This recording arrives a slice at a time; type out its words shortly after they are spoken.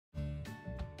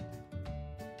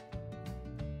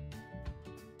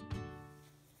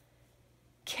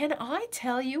Can I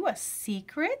tell you a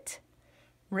secret?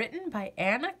 Written by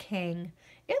Kang,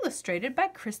 illustrated by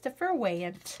Christopher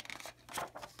Wayant.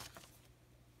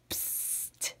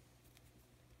 Psst.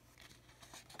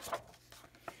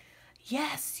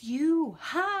 Yes, you.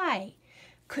 Hi.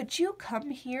 Could you come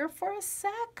here for a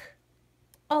sec?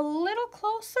 A little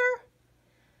closer?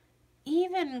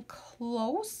 Even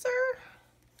closer?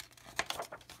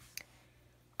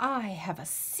 I have a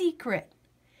secret.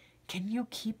 Can you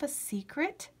keep a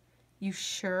secret? You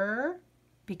sure?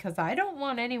 Because I don't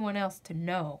want anyone else to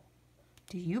know.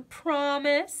 Do you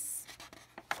promise?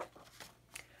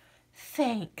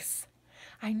 Thanks.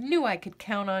 I knew I could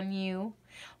count on you.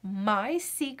 My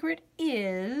secret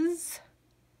is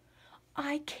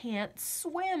I can't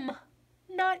swim.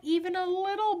 Not even a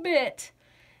little bit.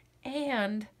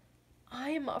 And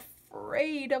I'm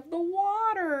afraid of the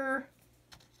water.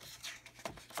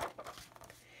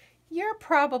 You're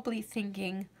probably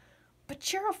thinking,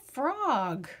 but you're a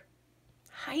frog.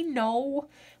 I know,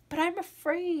 but I'm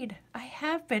afraid. I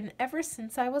have been ever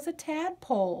since I was a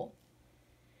tadpole.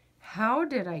 How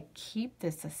did I keep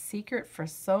this a secret for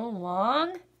so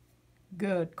long?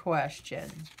 Good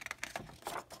question.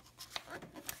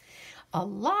 A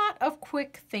lot of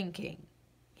quick thinking.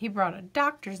 He brought a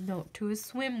doctor's note to his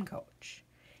swim coach.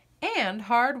 And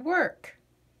hard work.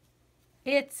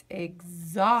 It's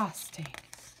exhausting.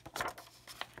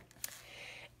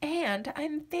 And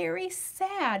I'm very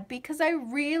sad because I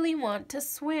really want to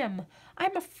swim.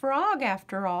 I'm a frog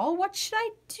after all. What should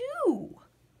I do?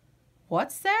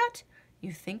 What's that?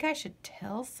 You think I should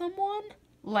tell someone?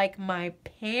 Like my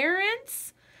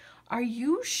parents? Are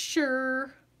you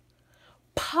sure?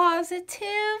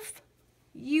 Positive?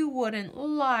 You wouldn't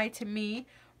lie to me,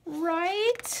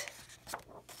 right?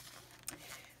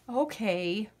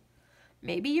 Okay,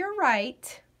 maybe you're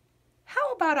right.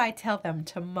 How about I tell them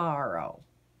tomorrow?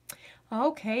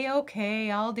 Okay,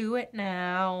 I'll do it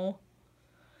now.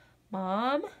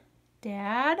 Mom,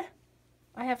 Dad,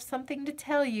 I have something to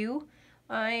tell you.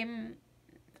 I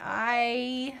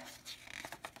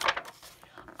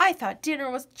thought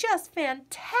dinner was just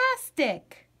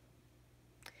fantastic.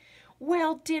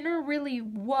 Well, dinner really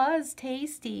was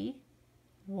tasty.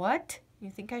 What? You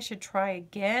think I should try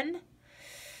again?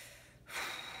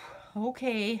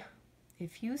 Okay,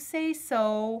 if you say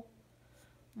so.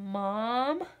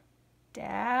 Mom,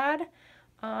 Dad,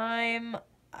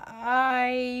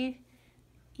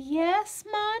 Yes,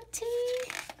 Monty?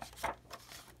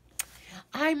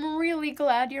 I'm really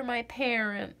glad you're my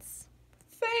parents.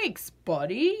 Thanks,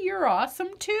 buddy. You're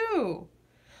awesome, too.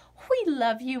 We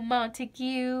love you,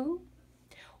 Montague.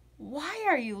 Why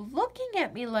are you looking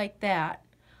at me like that?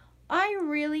 I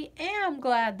really am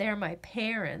glad they're my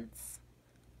parents.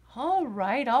 All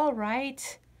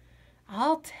right.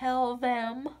 I'll tell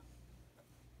them.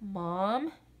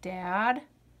 Mom, Dad,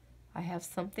 I have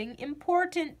something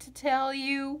important to tell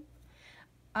you.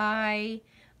 I'm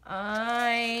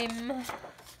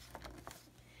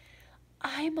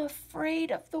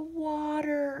afraid of the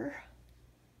water.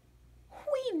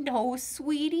 We know,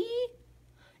 sweetie.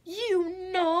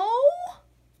 You know?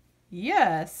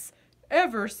 Yes,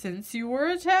 ever since you were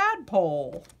a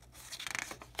tadpole.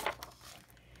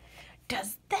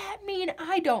 Does that mean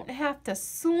I don't have to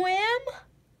swim?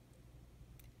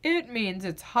 It means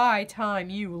it's high time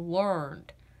you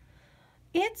learned.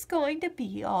 It's going to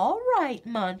be all right,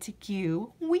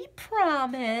 Montague. We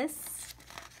promise.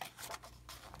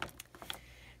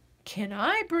 Can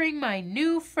I bring my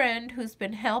new friend who's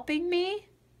been helping me?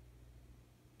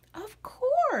 Of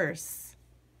course.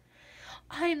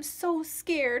 I'm so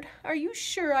scared. Are you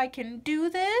sure I can do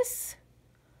this?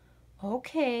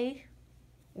 Okay.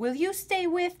 Will you stay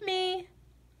with me?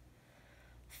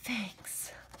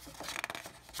 Thanks.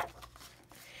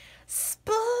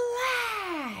 Splash!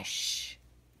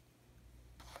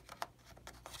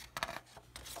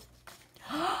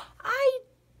 I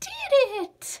did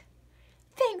it!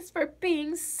 Thanks for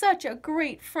being such a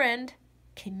great friend.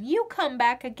 Can you come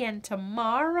back again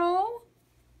tomorrow?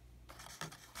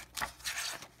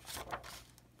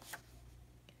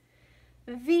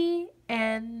 The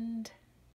end.